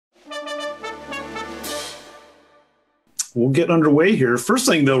we'll get underway here. First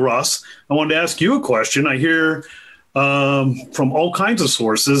thing, though, Ross, I wanted to ask you a question. I hear from all kinds of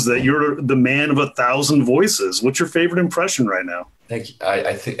sources that you're the man of 1,000 voices. What's your favorite impression right now? Thank you.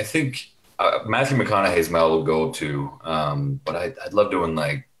 I think Matthew McConaughey's my little go-to, but I'd love doing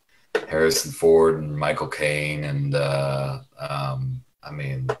like Harrison Ford and Michael Caine, and I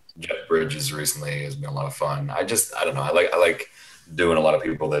mean Jeff Bridges recently has been a lot of fun. I don't know. I like doing a lot of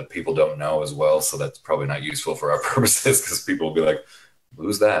people that people don't know as well, so that's probably not useful for our purposes because people will be like,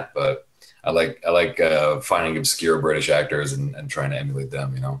 "Who's that?" But I like finding obscure British actors and trying to emulate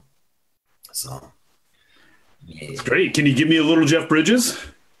them, you know. So it's great. Can you give me a little Jeff Bridges?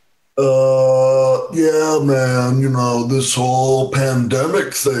 Yeah, man, you know, this whole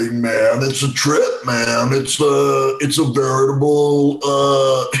pandemic thing, man, it's a trip, man. It's a veritable,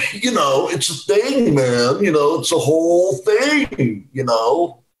 you know, it's a thing, man. You know, it's a whole thing, you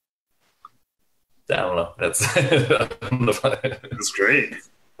know. I don't know. That's great.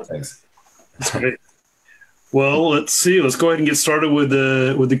 Thanks. That's great. Well, let's see. Let's go ahead and get started with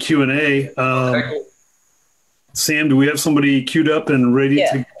the Q&A. Okay, cool. Sam, do we have somebody queued up and ready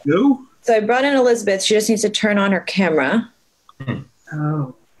to go? So I brought in Elizabeth. She just needs to turn on her camera.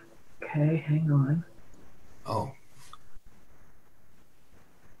 Oh, okay. Hang on. Oh.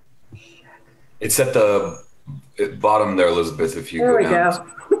 It's at the bottom there, Elizabeth, if you there go we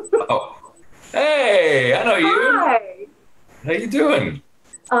down. go. Oh. Hey, I know you. Hi. How you doing?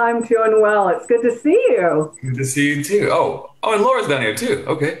 I'm doing well. It's good to see you. Good to see you too. Oh, and Laura's down here too.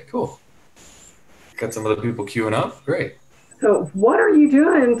 Okay, cool. Got some other people queuing up. Great. So what are you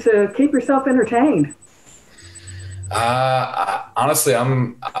doing to keep yourself entertained? Honestly,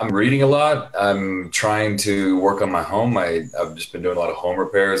 I'm reading a lot. I'm trying to work on my home. I've just been doing a lot of home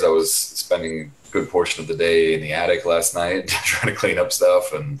repairs. I was spending a good portion of the day in the attic last night trying to clean up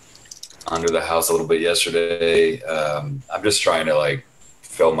stuff and under the house a little bit yesterday. I'm just trying to like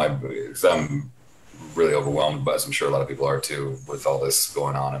fill my, because I'm really overwhelmed, but as I'm sure a lot of people are too, with all this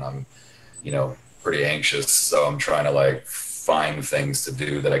going on, and I'm, you know, pretty anxious. So I'm trying to like find things to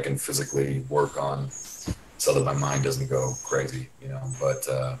do that I can physically work on so that my mind doesn't go crazy, you know. But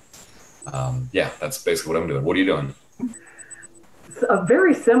yeah, that's basically what I'm doing. What are you doing?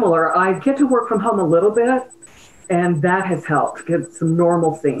 Very similar. I get to work from home a little bit, and that has helped get some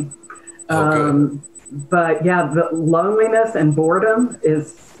normalcy. Good. But yeah, the loneliness and boredom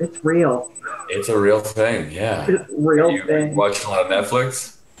it's real. It's a real thing, yeah. It's a real thing. You watching a lot of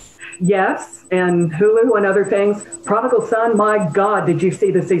Netflix? Yes, and Hulu and other things. Prodigal Son, my God, did you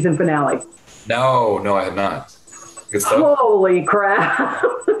see the season finale? No, I have not. Good stuff. Holy crap.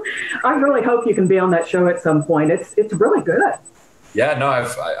 I really hope you can be on that show at some point. It's really good. Yeah, no,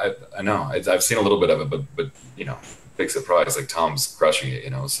 I know. I've seen a little bit of it, but you know, big surprise, like Tom's crushing it, you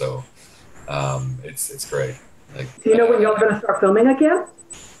know, so it's great. Like, Do you know when y'all going to start filming again?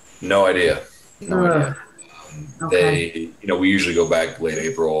 No idea. No idea. Okay. They, you know, we usually go back late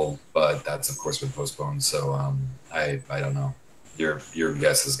April, but that's of course been postponed. So I don't know. Your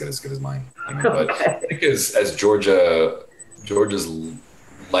guess is as good as mine. I mean, but Okay. I think as Georgia's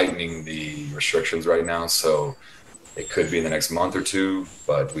lightening the restrictions right now, so it could be in the next month or two,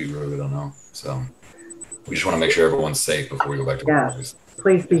 but we really don't know. So we just want to make sure everyone's safe before we go back to work. Yes.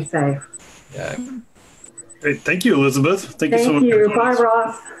 Please be safe. Yeah. Great. Thank you, Elizabeth. Thank you so much. Thank you. Bye,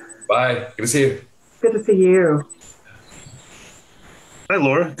 Ross. Bye. Good to see you. Good to see you. Hi,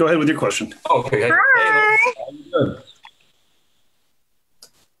 Laura. Go ahead with your question. Okay. Hey, Hi. Laura. How you doing?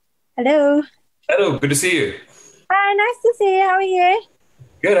 Hello. Hello. Good to see you. Hi, nice to see you. How are you?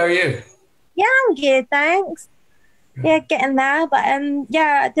 Good. How are you? Yeah, I'm good, thanks. Yeah, getting there. But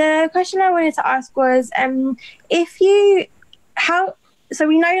yeah, the question I wanted to ask was, so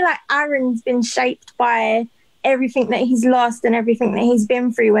we know like Aaron's been shaped by everything that he's lost and everything that he's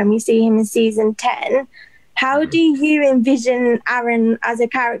been through when we see him in season 10. How do you envision Aaron as a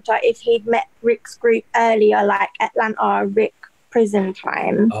character if he'd met Rick's group earlier, like Atlanta, Rick prison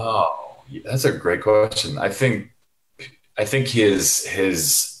time? Oh, that's a great question. I think his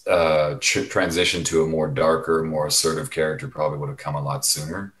transition to a more darker, more assertive character probably would have come a lot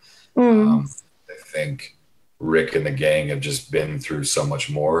sooner. I think Rick and the gang have just been through so much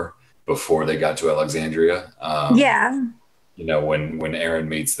more before they got to Alexandria. Yeah. You know, when Aaron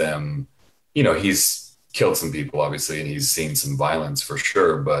meets them, you know, he's killed some people, obviously, and he's seen some violence for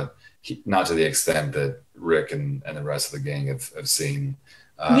sure, but not to the extent that Rick and the rest of the gang have seen.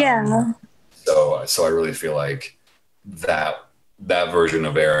 Yeah. So I really feel like that version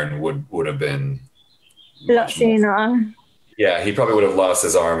of Aaron would have been a lot sooner. Yeah, he probably would have lost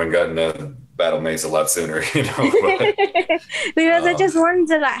his arm and gotten a battle mace a lot sooner, you know. But, because I just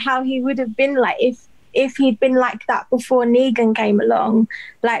wonder like how he would have been like if if he'd been like that before Negan came along,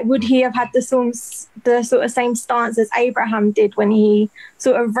 like would he have had the sort of same stance as Abraham did when he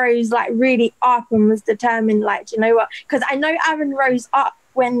sort of rose like really up and was determined, like, do you know what? Because I know Aaron rose up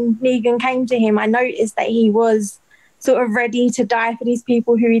when Negan came to him. I noticed that he was sort of ready to die for these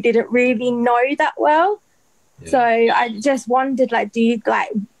people who he didn't really know that well. Yeah. So I just wondered, like,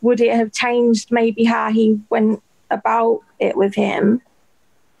 would it have changed maybe how he went about it with him?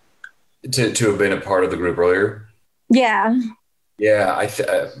 To have been a part of the group earlier? Yeah. Yeah, I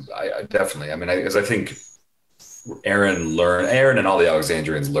definitely. I mean, I think Aaron and all the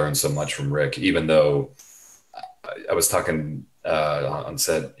Alexandrians learned so much from Rick, even though I was talking on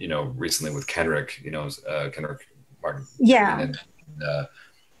set, recently with Kendrick, Kendrick Martin. Yeah. And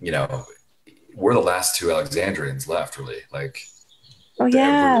we're the last two Alexandrians left, really. Like,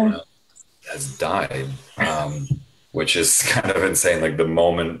 everyone else has died, which is kind of insane. Like, the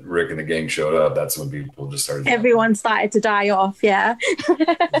moment Rick and the gang showed up, that's when people just started. Everyone started to die off, yeah.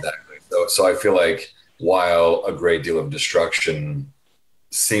 Exactly. So I feel like while a great deal of destruction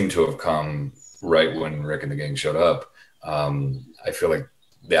seemed to have come right when Rick and the gang showed up, I feel like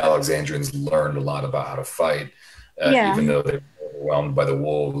the Alexandrians learned a lot about how to fight, even though they were overwhelmed by the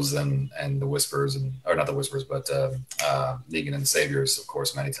wolves and the whispers, or not the whispers, but Negan and the Saviors, of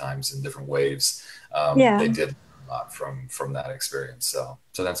course, many times in different waves. They did a lot from that experience. So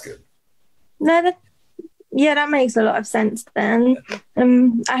that's good. No, that makes a lot of sense then.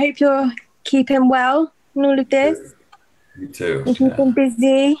 I hope you're keeping well in all of this. You too. You're keeping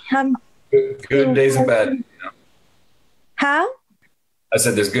busy. Good days and bad. Huh? I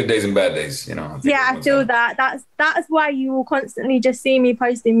said there's good days and bad days, I feel that. That's why you will constantly just see me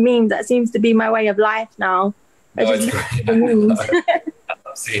posting memes. That seems to be my way of life now. No, it's great. I'm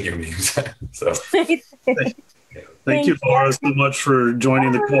seeing your memes. So thank you, Laura, so much for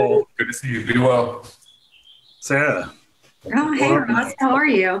joining the call. Good to see you. Be well. Sarah. Oh, hey, Ross. How are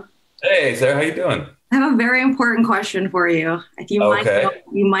you? Hey, Sarah. How you doing? I have a very important question for you.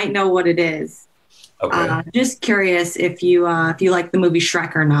 You might know what it is. Okay. Just curious if you like the movie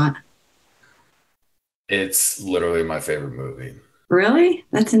Shrek or not. It's literally my favorite movie. Really?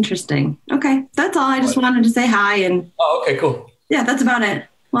 That's interesting. Okay, that's all. I just wanted to say hi and. Oh, okay, cool. Yeah, that's about it.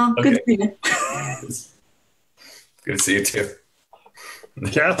 Well, good to see you. Good to see you too.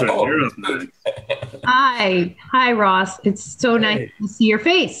 Catherine, you're up next. Hi, Ross. It's so nice to see your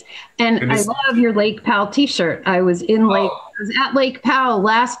face, and I love your Lake Powell T-shirt. I was at Lake Powell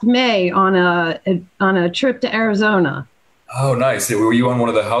last May on a trip to Arizona. Oh, nice. Were you on one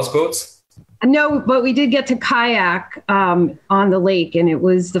of the houseboats? No, but we did get to kayak on the lake, and it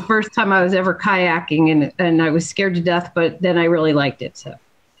was the first time I was ever kayaking, and I was scared to death, but then I really liked it. So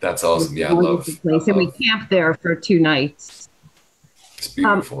that's awesome. Yeah, I love the place. And we camped there for 2 nights. It's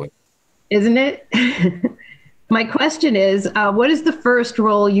beautiful. Isn't it? My question is, what is the first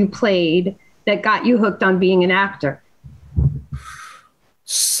role you played that got you hooked on being an actor?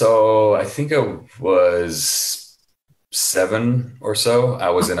 So I think I was 7 or so. I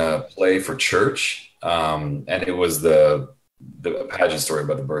was in a play for church, and it was the pageant story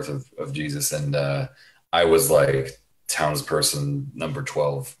about the birth of Jesus. And I was like townsperson number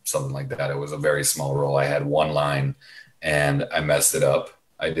 12, something like that. It was a very small role. I had one line and I messed it up.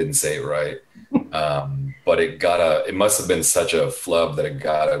 I didn't say it right. But it must have been such a flub that it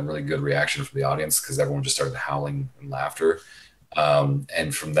got a really good reaction from the audience because everyone just started howling in laughter.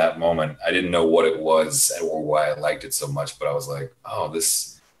 And from that moment, I didn't know what it was or why I liked it so much, but I was like, oh,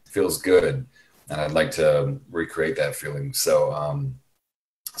 this feels good. And I'd like to recreate that feeling. So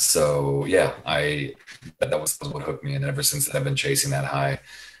yeah, that was what hooked me. And ever since then, I've been chasing that high.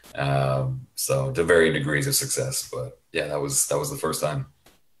 So to varying degrees of success, but yeah, that was the first time.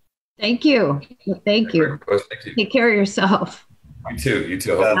 Thank you. Thank you. Thank you. Take care of yourself. You too. You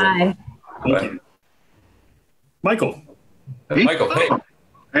too. Bye. Bye. Michael. Michael, hey.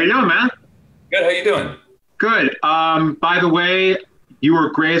 How you doing, man? Good. How you doing? Good. By the way, you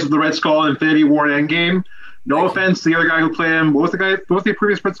were great as the Red Skull in Infinity War and Endgame. No offense to the other guy who played him. What was the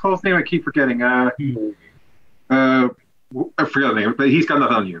previous Red Skull's name? I keep forgetting. I forget the name, but he's got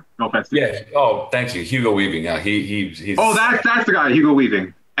nothing on you. No offense. Yeah. Oh, thank you. Hugo Weaving. Yeah, he's. Oh, that's the guy, Hugo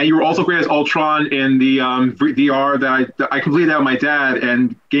Weaving. And you were also great as Ultron in the VR that I completed that with my dad,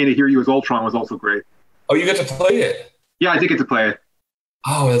 and getting to hear you as Ultron was also great. Oh, you got to play it? Yeah, I did get to play it.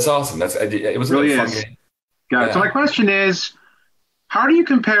 Oh, that's awesome. It was a really fun game. Got it. So my question is, how do you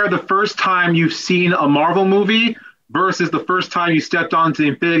compare the first time you've seen a Marvel movie versus the first time you stepped onto the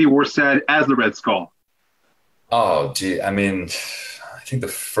Infinity War set as the Red Skull? Oh, gee. I mean, I think the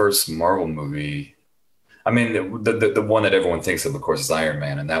first Marvel movie, I mean, the one that everyone thinks of course, is Iron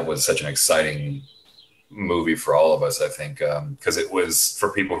Man. And that was such an exciting movie for all of us, I think, because it was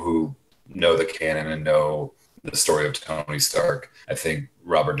for people who know the canon and know the story of Tony Stark. I think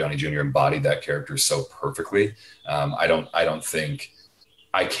Robert Downey Jr. embodied that character so perfectly.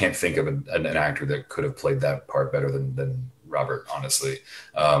 I can't think of an actor that could have played that part better than Robert, honestly.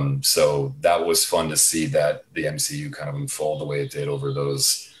 So that was fun to see that the MCU kind of unfold the way it did over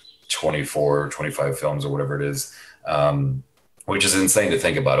those 24, 25 films or whatever it is, which is insane to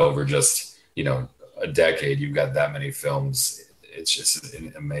think about. Over just, a decade, you've got that many films. It's just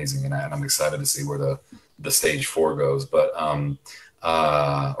amazing. And I'm excited to see where the stage 4 goes, but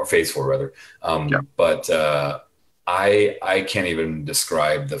or phase 4 rather. But I can't even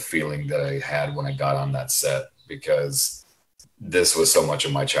describe the feeling that I had when I got on that set, because this was so much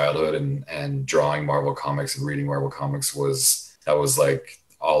of my childhood, and drawing Marvel comics and reading Marvel comics was like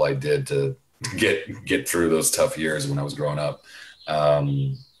all I did to get through those tough years when I was growing up.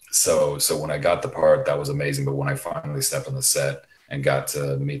 So when I got the part, that was amazing. But when I finally stepped on the set and got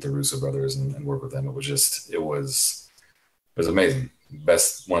to meet the Russo brothers and work with them, it was amazing.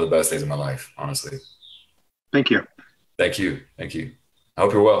 One of the best days of my life, honestly. Thank you. Thank you. I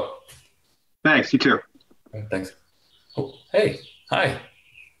hope you're well. Thanks. You too. Thanks. Oh, hey. Hi.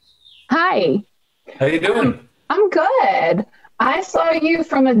 Hi. How you doing? I'm good. I saw you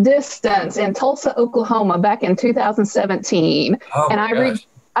from a distance in Tulsa, Oklahoma back in 2017. Oh, and gosh.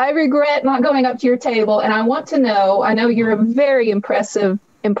 I regret not going up to your table. And I want to know, I know you're a very impressive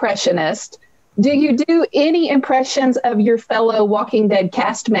impressionist. Do you do any impressions of your fellow Walking Dead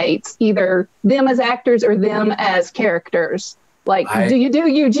castmates, either them as actors or them as characters? Like, do you do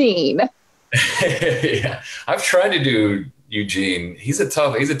Eugene? Yeah, I've tried to do Eugene. He's a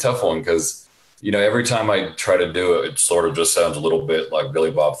tough one, because every time I try to do it, it sort of just sounds a little bit like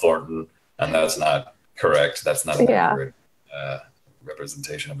Billy Bob Thornton, and that's not correct. That's not an accurate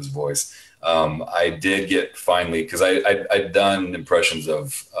representation of his voice. I did get finally, because I'd done impressions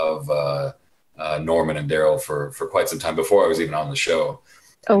of Norman and Daryl for quite some time before I was even on the show.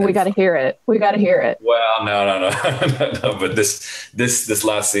 Oh, we got to hear it. Well, no. But this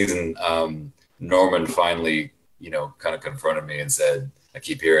last season, Norman finally, kind of confronted me and said, "I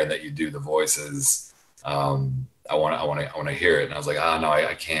keep hearing that you do the voices. I want to hear it." And I was like, no,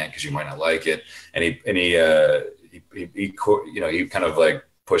 I can't, because you might not like it. And he kind of like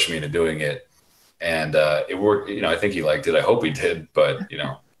pushed me into doing it, and it worked. I think he liked it. I hope he did, but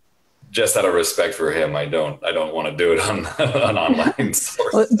just out of respect for him, I don't want to do it on online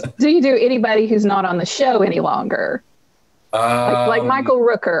source. Well, do you do anybody who's not on the show any longer? Like Michael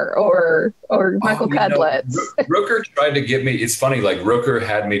Rooker or Michael Cudlitz? Rooker tried to get me. It's funny, like Rooker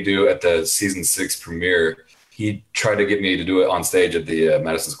had me do at the season 6 premiere. He tried to get me to do it on stage at the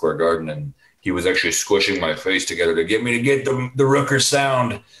Madison Square Garden, and he was actually squishing my face together to get me to get the Rooker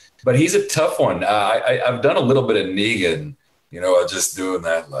sound. But he's a tough one. I've done a little bit of Negan. Just doing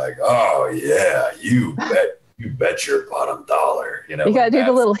that, like, oh yeah, you bet your bottom dollar. You got to do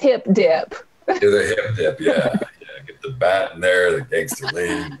the little hip dip. Do the hip dip, yeah. Get the bat in there, the gangster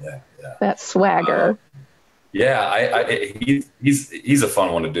lean, yeah. That swagger. He's a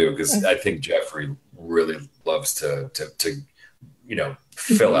fun one to do, because I think Jeffrey really loves to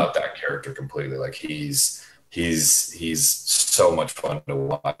fill out that character completely. Like he's so much fun to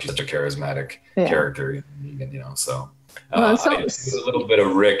watch. He's such a charismatic character, so. I do a little bit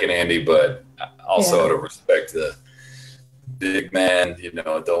of Rick and Andy, but also out of respect to the big man,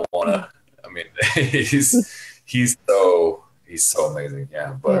 don't want to. I mean, he's so amazing.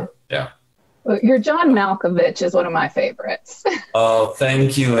 Yeah, but yeah. Well, your John Malkovich is one of my favorites. Oh,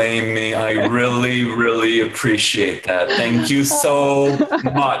 thank you, Amy. I really, really appreciate that. Thank you so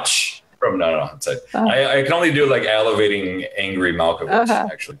much. I can only do like elevating angry Malkovich.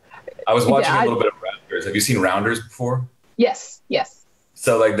 Actually, I was watching a little bit of Rounders. Have you seen Rounders before? Yes.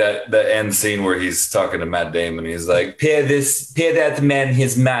 So like the end scene where he's talking to Matt Damon, he's like, pay that man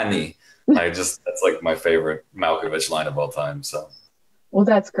his money. That's like my favorite Malkovich line of all time. So. Well,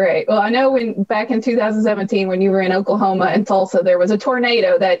 that's great. Well, I know back in 2017, when you were in Oklahoma and Tulsa, there was a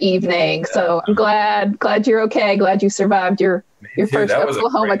tornado that evening. So I'm glad you're okay. Glad you survived your first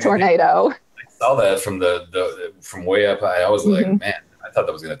Oklahoma tornado. I saw that from way up high. I was like, man, I thought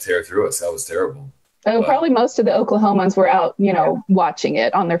that was going to tear through us. That was terrible. Oh, probably most of the Oklahomans were out, watching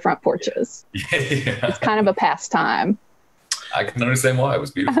it on their front porches. It's kind of a pastime. I can understand why. It was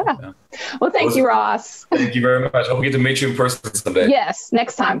beautiful. Yeah. Well, thank you, Ross. Thank you very much. Hope we get to meet you in person someday. Yes,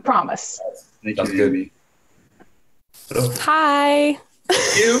 next time. Promise. Sounds good. Hi.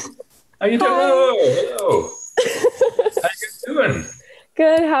 Thank you. How you doing? Hello. How you doing?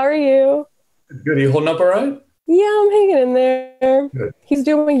 Good. How are you? Good. Are you holding up all right? Yeah, I'm hanging in there. Good. He's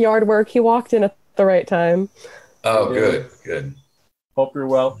doing yard work. He walked in the right time. Oh, good. Hope you're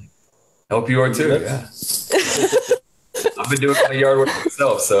well. Hope you are too. Yeah. I've been doing my yard work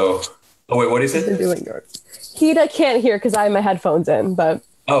myself. So, oh wait, what did he say? Been doing yard. He can't hear because I have my headphones in, but.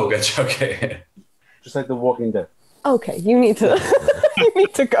 Oh, gotcha. Okay. Just like The Walking Dead. Okay, you need to. You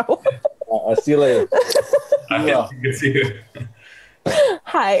need to go. I'll see you later. Good to see you.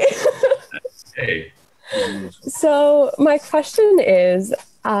 Hi. Hey. So my question is,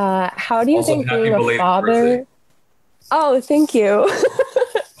 how do you think being a father? Birthday. Oh, thank you.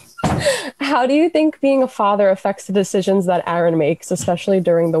 How do you think being a father affects the decisions that Aaron makes, especially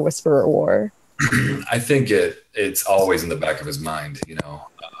during the Whisperer War? I think it's always in the back of his mind, you know.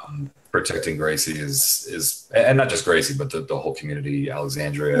 Protecting Gracie is, and not just Gracie, but the whole community,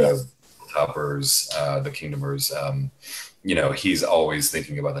 Alexandria, Toppers, the Kingdomers. You know, he's always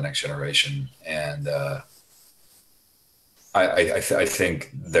thinking about the next generation, and I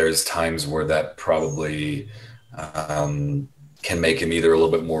think there's times where that probably can make him either a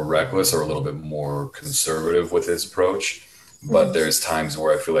little bit more reckless or a little bit more conservative with his approach. But there's times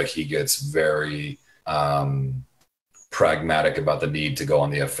where I feel like he gets very pragmatic about the need to go on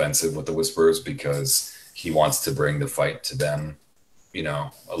the offensive with the Whisperers because he wants to bring the fight to them, you know,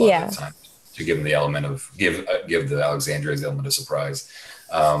 a lot of the time, to give them the element of give the Alexandria's element of surprise.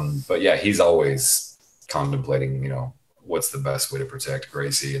 But yeah, he's always contemplating, you know, what's the best way to protect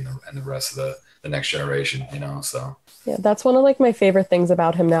Gracie and the rest of the next generation, you know. So yeah, that's one of like my favorite things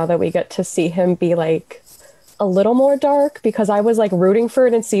about him now, that we get to see him be like a little more dark, because I was like rooting for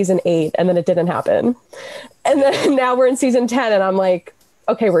it in season 8 and then it didn't happen. And then now we're in season 10 and I'm like,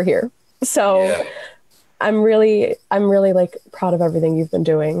 okay, we're here. So I'm really like proud of everything you've been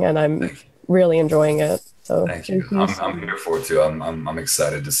doing, and I'm really enjoying it. So thank you. I'm here for it too. I'm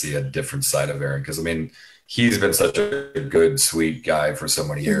excited to see a different side of Aaron, because I mean, he's been such a good, sweet guy for so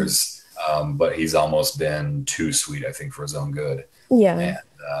many years, but he's almost been too sweet, I think, for his own good. Yeah.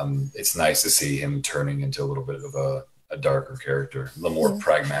 And it's nice to see him turning into a little bit of a darker character, a little more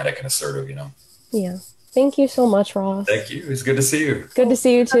pragmatic and assertive, you know. Yeah. Thank you so much, Ross. Thank you. It's good to see you. Good to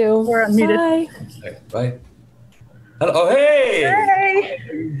see you too. We're unmuted. Bye. Bye. Hello. Oh, hey.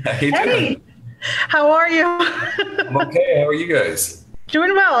 Hey. How you doing? How are you? I'm okay. How are you guys?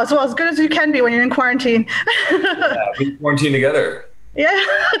 Doing well as good as you can be when you're in quarantine. Yeah, we quarantine together. Yeah.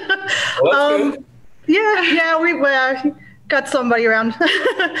 Well, that's good. Yeah, we got somebody around.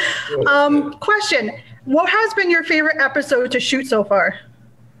 Question: what has been your favorite episode to shoot so far?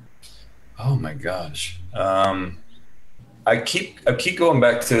 Oh my gosh. I keep going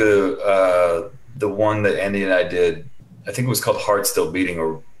back to the one that Andy and I did. I think it was called Heart Still Beating,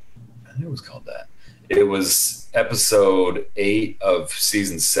 or I think it was called that. It was episode 8 of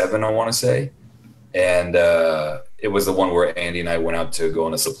season 7, I want to say. And it was the one where Andy and I went out to go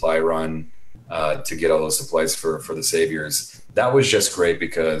on a supply run to get all those supplies for the Saviors. That was just great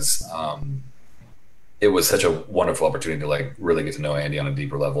because it was such a wonderful opportunity to like really get to know Andy on a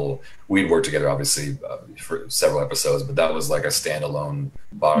deeper level. We'd worked together obviously for several episodes, but that was like a standalone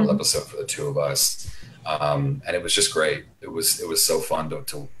bottle episode for the two of us. And it was just great. It was so fun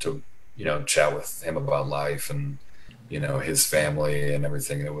to you know, chat with him about life and, you know, his family and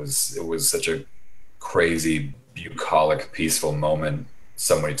everything. It was such a crazy, bucolic, peaceful moment,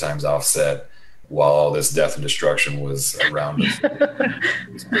 so many times offset, while all this death and destruction was around us.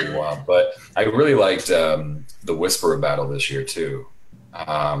 It was pretty wild. But I really liked the Whisperer battle this year too.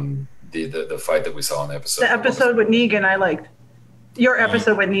 The fight that we saw in the episode. The episode with Negan, I liked. Your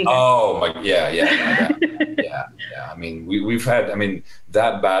episode with Negan. Oh my, yeah. I mean, we've had. I mean,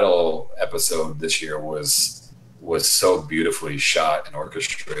 that battle episode this year was so beautifully shot and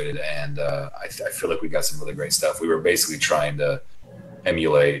orchestrated, and I feel like we got some really great stuff. We were basically trying to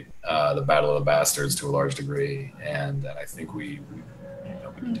emulate the Battle of the Bastards to a large degree, and I think we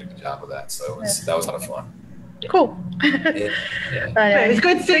did a good job of that. So that was a lot of fun. Cool. Yeah. It's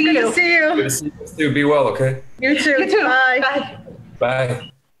good to see you. Good to see you. Good to see you. Be well, okay? You too. You too. Bye.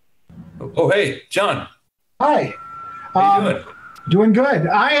 Bye. Oh, hey, John. Hi. How you doing? Doing good.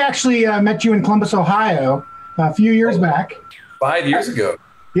 I actually met you in Columbus, Ohio, a few years back. 5 years ago.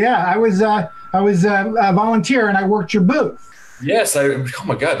 Yeah, I was a volunteer and I worked your booth. Yes, oh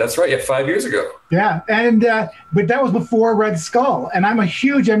my God, that's right. Yeah, 5 years ago. Yeah, and but that was before Red Skull, and I'm a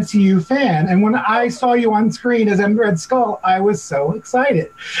huge MCU fan. And when I saw you on screen as Red Skull, I was so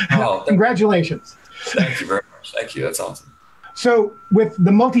excited. Oh, congratulations! Thank you very much. Thank you. That's awesome. So, with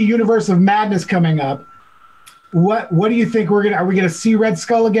the multi-universe of madness coming up, what do you think are we gonna see Red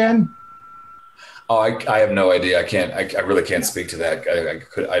Skull again? Oh, I have no idea. I really can't speak to that.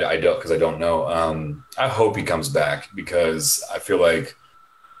 I don't, because I don't know. I hope he comes back, because I feel like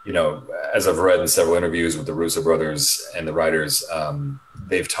you know, as I've read in several interviews with the Russo brothers and the writers,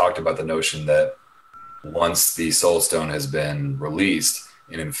 they've talked about the notion that once the Soul Stone has been released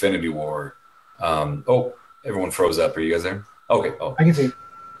in Infinity War, everyone froze up. Are you guys there? Okay. Oh, I can see.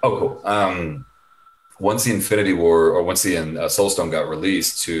 Oh, cool. Once the Infinity War, or once the Soul Stone got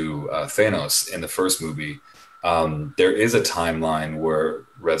released to Thanos in the first movie, there is a timeline where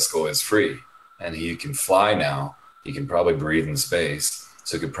Red Skull is free and he can fly now. He can probably breathe in space.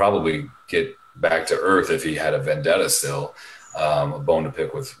 So he could probably get back to Earth if he had a vendetta still, a bone to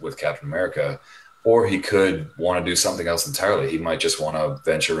pick with Captain America. Or he could want to do something else entirely. He might just want to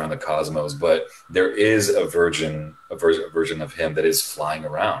venture around the cosmos. But there is a version of him that is flying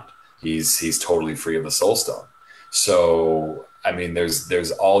around. He's totally free of the Soul Stone. So, I mean,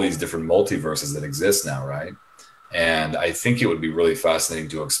 there's all these different multiverses that exist now, right? And I think it would be really fascinating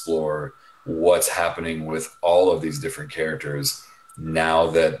to explore what's happening with all of these different characters now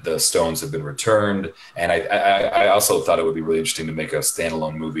that the stones have been returned. And I also thought it would be really interesting to make a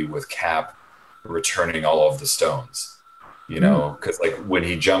standalone movie with Cap returning all of the stones, you know, because like when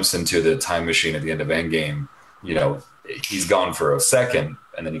he jumps into the time machine at the end of Endgame, you know, he's gone for a second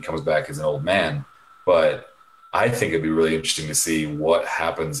and then he comes back as an old man. But I think it'd be really interesting to see what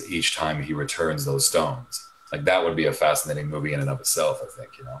happens each time he returns those stones. Like that would be a fascinating movie in and of itself, I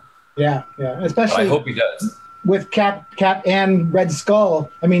think, you know. Yeah, especially. But I hope he does. With Cap and Red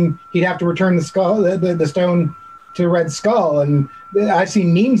Skull. I mean, he'd have to return the skull, the stone to Red Skull, and I've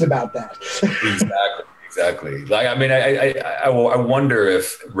seen memes about that. Exactly. Like, I mean, I wonder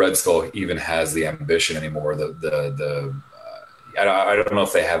if Red Skull even has the ambition anymore. I don't know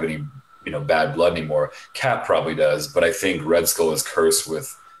if they have any, you know, bad blood anymore. Cap probably does, but I think Red Skull is cursed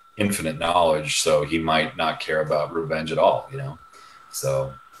with infinite knowledge, so he might not care about revenge at all, you know.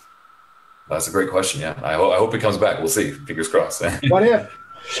 So that's a great question. Yeah, I hope it comes back. We'll see. Fingers crossed. What if?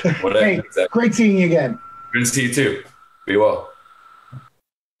 Hey, exactly. Great seeing you again. Good to see you too. Be well.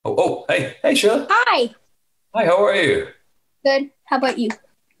 Hey, Sheila. Hi. Hi, how are you? Good. How about you?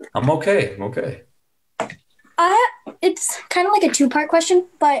 I'm okay. It's kind of like a two-part question,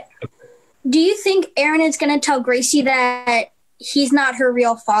 but do you think Aaron is going to tell Gracie that he's not her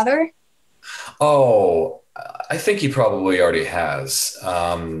real father? Oh, I think he probably already has.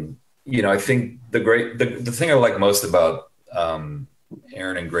 You know, I think the thing I like most about Aaron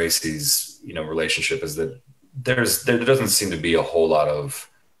and Gracie's, you know, relationship is that there doesn't seem to be a whole lot of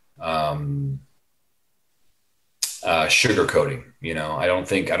sugarcoating. You know, I don't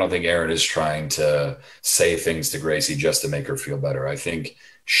think Aaron is trying to say things to Gracie just to make her feel better. I think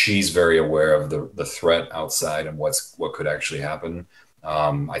she's very aware of the threat outside and what could actually happen.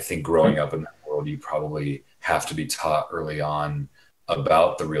 I think growing up in that world, you probably have to be taught early on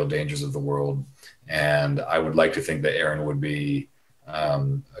about the real dangers of the world. And I would like to think that Aaron would be a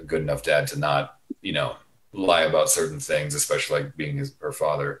good enough dad to not, you know, lie about certain things, especially like being her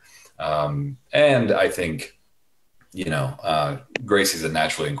father. And I think, you know, Gracie's a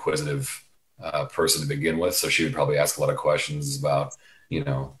naturally inquisitive person to begin with, so she would probably ask a lot of questions about, you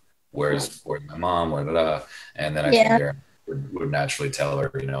know, where's my mom, and then I think Aaron would naturally tell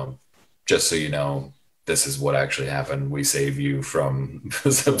her, you know, just so you know, this is what actually happened. We saved you from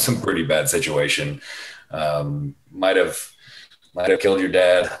some pretty bad situation. Might have killed your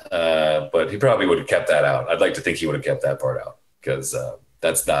dad, but he probably would have kept that out. I'd like to think he would have kept that part out because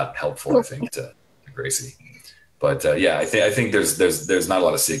that's not helpful, I think, to Gracie. But yeah, I think there's not a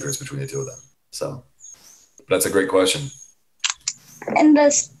lot of secrets between the two of them. So that's a great question. And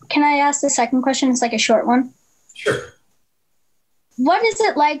can I ask the second question? It's like a short one. Sure. What is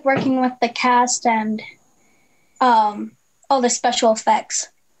it like working with the cast and all the special effects?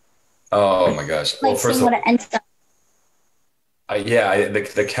 Oh my gosh! Like, well, first of all,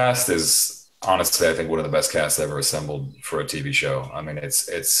 the cast is honestly, I think, one of the best casts ever assembled for a TV show. I mean,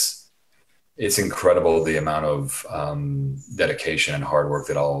 it's incredible the amount of dedication and hard work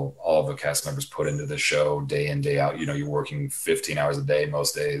that all of the cast members put into the show day in, day out. You know, you're working 15 hours a day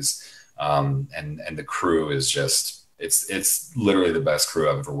most days, and the crew is just it's literally the best crew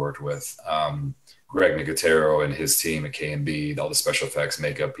I've ever worked with. Greg Nicotero and his team at K&B, all the special effects,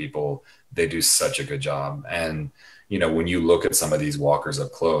 makeup people, they do such a good job. And you know, when you look at some of these walkers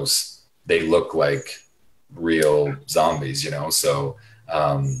up close, they look like real zombies. You know, so.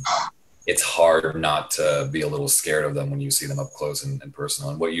 It's hard not to be a little scared of them when you see them up close and personal.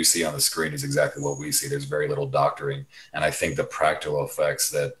 And what you see on the screen is exactly what we see. There's very little doctoring. And I think the practical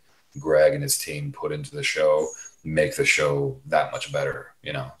effects that Greg and his team put into the show make the show that much better,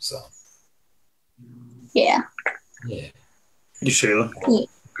 you know, so. Yeah. Yeah. You, Shayla. Yeah.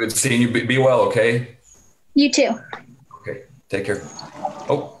 Good seeing you. Be well, okay? You too. Okay. Take care.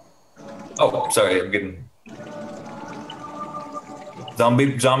 Oh, sorry. I'm getting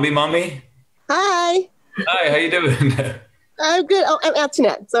zombie mommy. Hi. Hi. How you doing? I'm good. Oh, I'm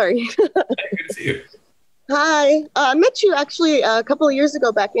Antoinette. Sorry. Good to see you. Hi. I met you actually a couple of years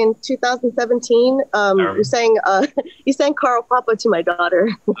ago, back in 2017. You sang Carl Papa to my daughter.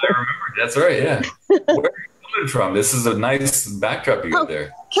 I remember. That's right. Yeah. Where are you coming from? This is a nice backdrop you got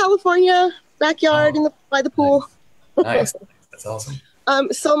there. California, backyard by the pool. Nice. That's awesome.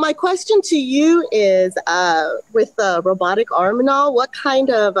 So my question to you is, with the robotic arm and all, what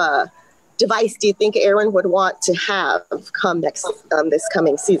kind of device do you think Aaron would want to have come this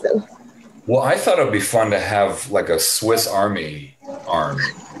coming season? Well, I thought it'd be fun to have like a Swiss Army arm. I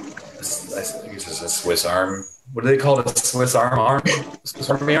think it's just a Swiss arm. What do they call it? A Swiss arm? Swiss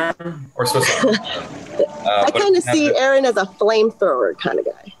Army arm? Or Swiss arm? I kind of see Aaron as a flamethrower kind of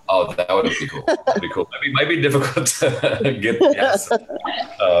guy. Oh, that would be cool. That'd be cool. Might be difficult to get. Yes. I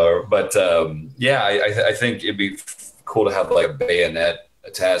think it'd be cool to have like a bayonet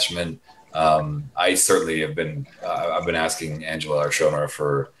attachment. I certainly have been. I've been asking Angela, our showrunner,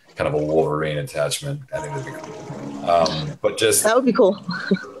 for kind of a Wolverine attachment. I think that'd be cool. But just that would be cool.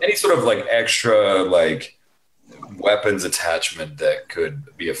 Any sort of like extra like weapons attachment that could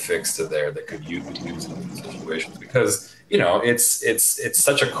be affixed to there that could use in situations, because it's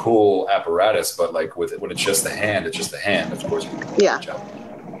such a cool apparatus, but like when it's just the hand, of course. Yeah.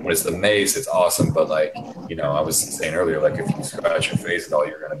 When it's the mace, it's awesome, but like I was saying earlier, like if you scratch your face at all,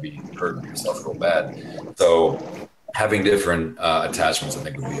 you're going to be hurting yourself real bad. So having different attachments, I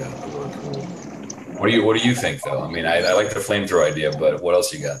think, would be really cool. What do you think, though? I mean, I like the flamethrower idea, but what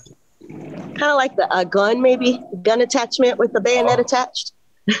else you got? Kind of like the gun, maybe gun attachment with the bayonet attached.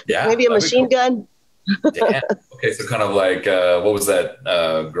 Yeah, maybe a machine gun. Damn. Okay, so kind of like what was that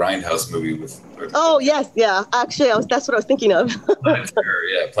Grindhouse movie with? Oh yes, yeah. Actually, that's what I was thinking of.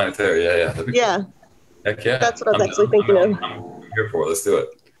 Planetary. Yeah. That'd be yeah. Cool. Heck yeah. That's what I was actually thinking of. I'm here for it. Let's do it.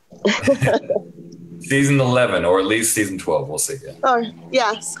 Season 11, or at least season 12. We'll see. Yeah. Oh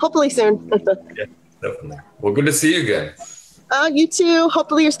yes, hopefully soon. Yeah, definitely. Well, good to see you again. You too.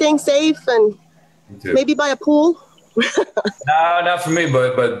 Hopefully you're staying safe and maybe by a pool. No, not for me,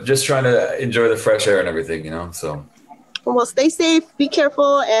 but just trying to enjoy the fresh air and everything, so. Well, stay safe, be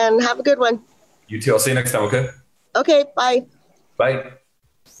careful, and have a good one. You too. I'll see you next time, okay? Okay, bye. Bye.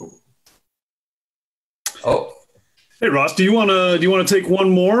 Oh. Hey, Ross, do you want to take one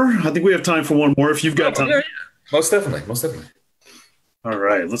more? I think we have time for one more if you've got time. Yeah. Most definitely. All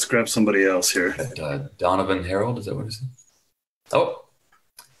right, let's grab somebody else here. Donovan Harold, is that what it is? Oh.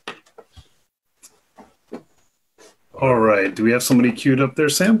 All right. Do we have somebody queued up there,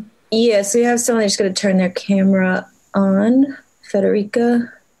 Sam? Yes, we have someone that's going to turn their camera on.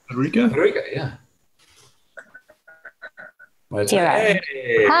 Federica, yeah.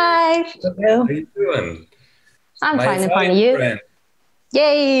 Hey. How Hi. you doing? I'm fine. And fine. You? Friend.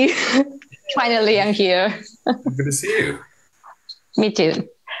 Yay. Finally, I'm here. Good to see you. Me too.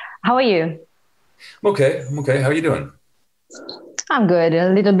 How are you? I'm okay. How are you doing? I'm good. A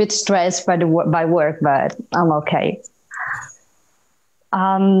little bit stressed by work, but I'm okay.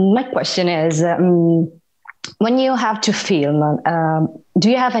 My question is, when you have to film, do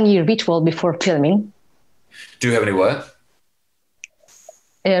you have any ritual before filming? Do you have any what?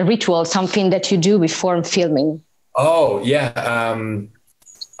 A ritual, something that you do before filming. Oh, yeah.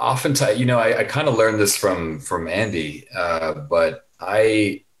 Oftentimes, I kind of learned this from Andy, but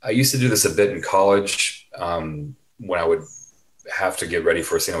I used to do this a bit in college when I would have to get ready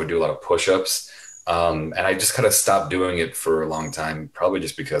for a scene. I would do a lot of push-ups. And I just kind of stopped doing it for a long time, probably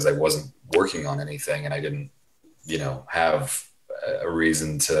just because I wasn't working on anything and I didn't, have a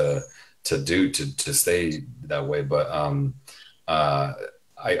reason to stay that way. But I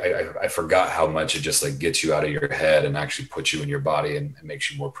forgot how much it just like gets you out of your head and actually puts you in your body and makes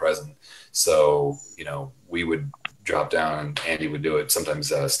you more present. So, we would drop down and Andy would do it.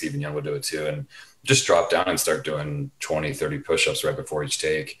 Sometimes Stephen Young would do it too. And just drop down and start doing 20, 30 push-ups right before each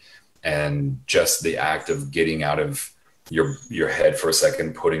take. And just the act of getting out of your head for a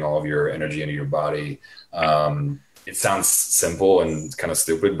second, putting all of your energy into your body. It sounds simple and kind of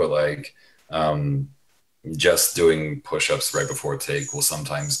stupid, but like just doing push-ups right before a take will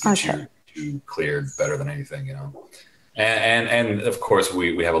sometimes get you cleared better than anything, And of course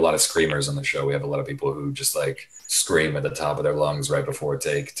we have a lot of screamers on the show. We have a lot of people who just like scream at the top of their lungs right before a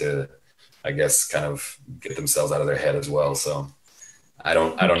take to, I guess, kind of get themselves out of their head as well. So I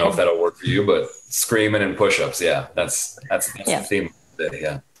don't know if that'll work for you, but screaming and push-ups, yeah, that's the theme of the day,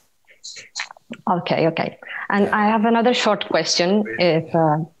 yeah. Okay. And I have another short question. If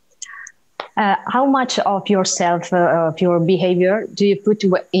How much of yourself, of your behavior, do you put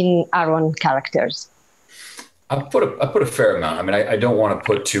in Aaron characters? I put a fair amount. I mean, I don't want to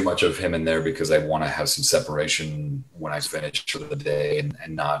put too much of him in there because I want to have some separation when I finish for the day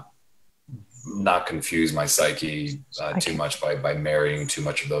and not confuse my psyche too much by marrying too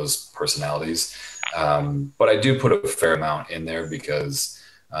much of those personalities. But I do put a fair amount in there because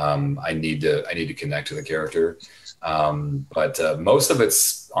I need to connect to the character. But most of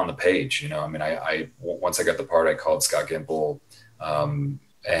it's on the page. You know, I mean, I once I got the part, I called Scott Gimple.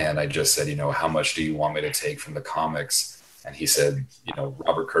 And I just said, you know, how much do you want me to take from the comics? And he said, you know,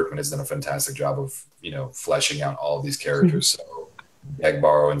 Robert Kirkman has done a fantastic job of, you know, fleshing out all of these characters. So beg,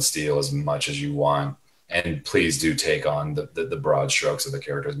 borrow, and steal as much as you want. And please do take on the broad strokes of the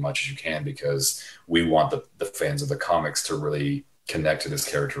character as much as you can, because we want the fans of the comics to really connect to this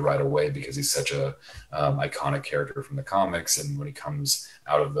character right away, because he's such a iconic character from the comics. And when he comes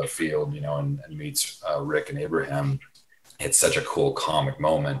out of the field, you know, and meets Rick and Abraham, it's such a cool comic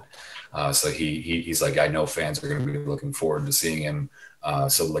moment. So he's like, I know fans are going to be looking forward to seeing him.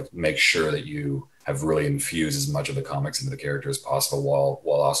 So like, make sure that you have really infused as much of the comics into the character as possible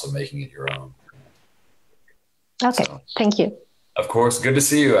while also making it your own. Okay, so, thank you. Of course, good to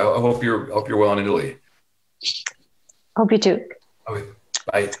see you. I hope you're well in Italy. Hope you too. Okay,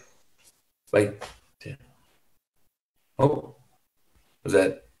 bye. Bye. Yeah. Oh, was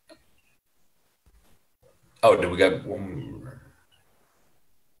that? Oh, did we got one?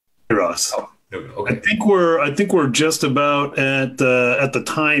 Ross. Oh, okay. I think we're just about at the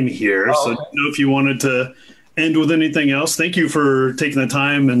time here. So I don't know if you wanted to end with anything else. Thank you for taking the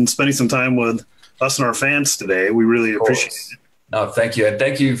time and spending some time with us and our fans today. We really appreciate it. No, thank you, and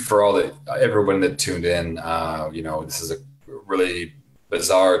thank you for everyone that tuned in. You know, this is a really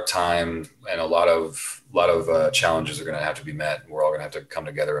bizarre time, and a lot of challenges are going to have to be met. We're all going to have to come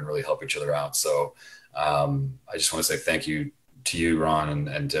together and really help each other out. So. I just want to say thank you to you, Ron,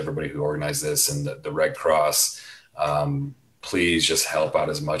 and to everybody who organized this, and the Red Cross. Please just help out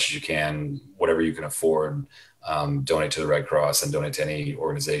as much as you can, whatever you can afford. Donate to the Red Cross and donate to any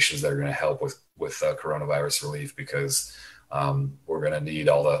organizations that are going to help with coronavirus relief, because we're going to need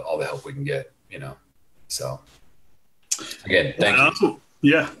all the help we can get. You know, so again, thank you.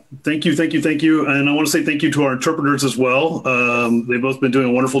 Yeah, thank you. And I want to say thank you to our interpreters as well. They've both been doing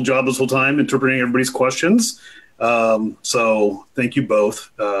a wonderful job this whole time interpreting everybody's questions. So thank you both.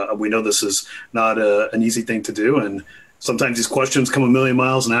 We know this is not an easy thing to do, and sometimes these questions come a million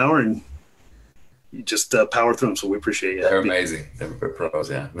miles an hour, and you just power through them. So we appreciate it. They're amazing. They're pros,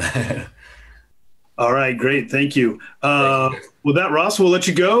 yeah. All right, great. Thank you. With that, Ross, we'll let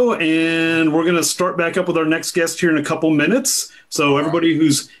you go, and we're going to start back up with our next guest here in a couple minutes. So everybody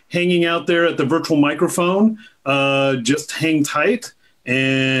who's hanging out there at the virtual microphone, just hang tight.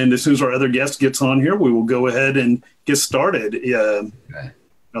 And as soon as our other guest gets on here, we will go ahead and get started. Okay.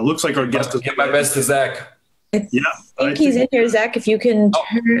 It looks like our guest is... Get my best to Zach. Yeah. I think he's in here, Zach. If you can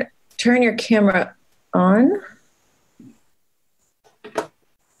turn your camera on.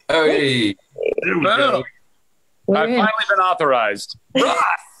 Hey. There we go. I've finally been authorized.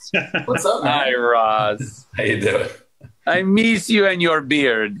 Ross! What's up, man? Hi, Ross. How you doing? I miss you and your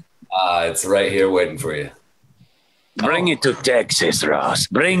beard. It's right here waiting for you. Bring it to Texas, Ross.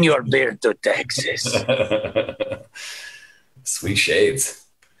 Bring your beard to Texas. Sweet shades.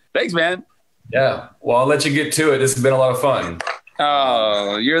 Thanks, man. Yeah. Well, I'll let you get to it. This has been a lot of fun.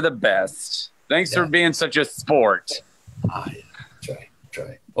 Oh, you're the best. Thanks for being such a sport. Yeah.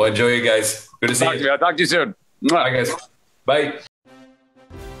 Try. Well, enjoy you guys. Good to see you. I'll talk to you soon. Bye, guys. Bye.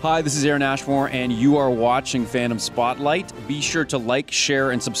 Hi, this is Aaron Ashmore, and you are watching Fandom Spotlight. Be sure to like,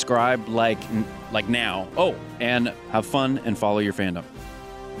 share, and subscribe like now. Oh, and have fun and follow your fandom.